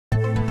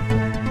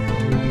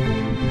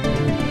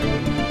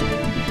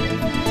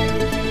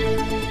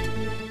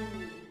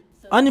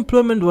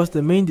Unemployment was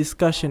the main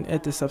discussion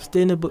at the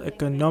Sustainable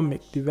Economic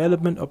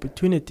Development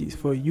Opportunities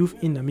for Youth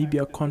in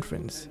Namibia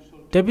Conference.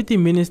 Deputy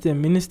Minister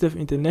and Minister of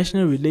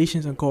International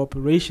Relations and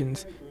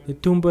Cooperations,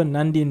 Netumbo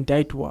Nandi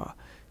Ndaitwah,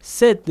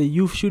 said the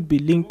youth should be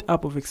linked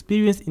up with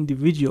experienced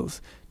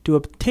individuals to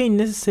obtain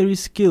necessary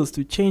skills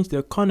to change the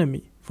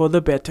economy for the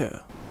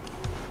better.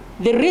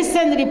 The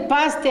recently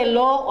passed a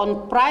law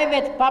on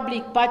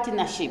private-public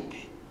partnership,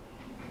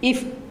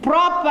 if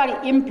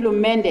properly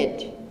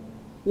implemented,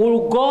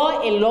 will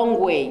go a long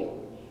way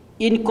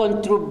in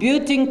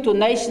contributing to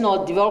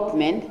national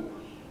development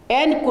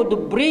and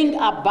could bring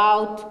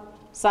about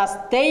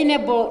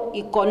sustainable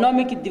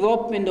economic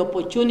development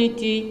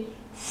opportunity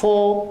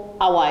for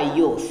our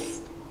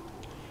youth.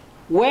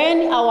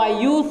 When our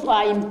youth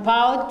are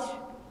empowered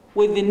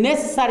with the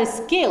necessary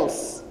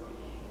skills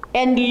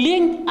and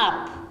linked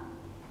up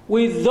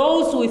with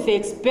those with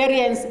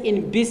experience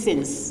in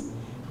business,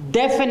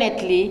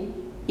 definitely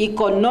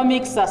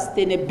economic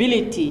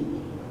sustainability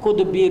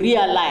could be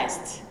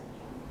realized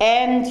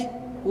and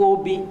will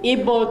be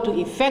able to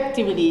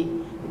effectively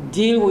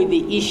deal with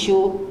the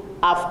issue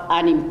of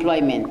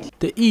unemployment.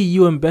 The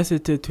EU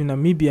ambassador to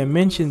Namibia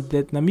mentioned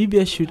that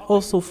Namibia should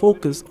also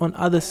focus on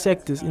other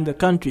sectors in the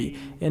country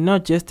and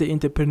not just the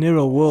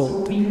entrepreneurial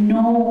world. We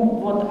know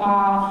what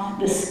are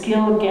the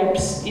skill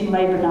gaps in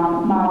labor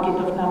market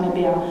of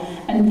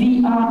Namibia, and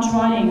we are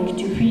trying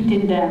to feed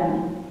in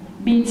them,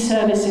 be it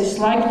services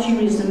like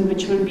tourism,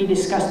 which will be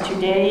discussed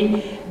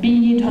today,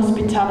 be it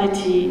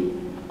hospitality,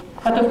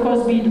 but of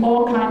course be it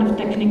all kinds of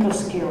technical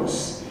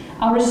skills.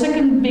 Our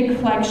second big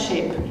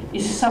flagship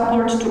is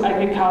support to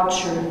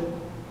agriculture.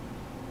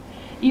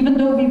 Even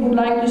though we would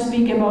like to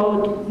speak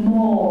about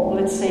more,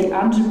 let's say,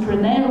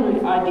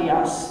 entrepreneurial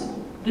ideas,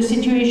 the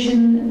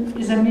situation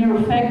is a mere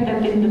fact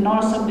that in the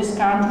north of this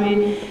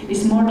country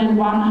is more than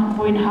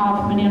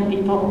 1.5 million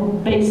people who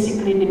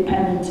basically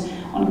depend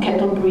on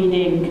cattle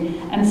breeding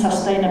and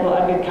sustainable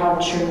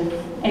agriculture.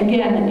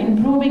 Again,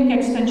 improving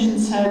extension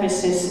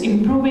services,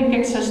 improving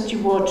access to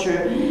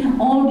water,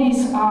 all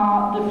these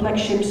are the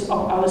flagships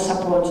of our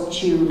support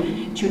to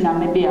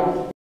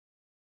Namibia.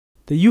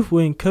 The youth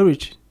were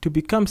encouraged to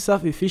become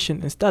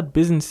self-efficient and start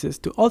businesses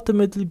to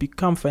ultimately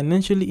become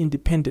financially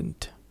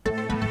independent.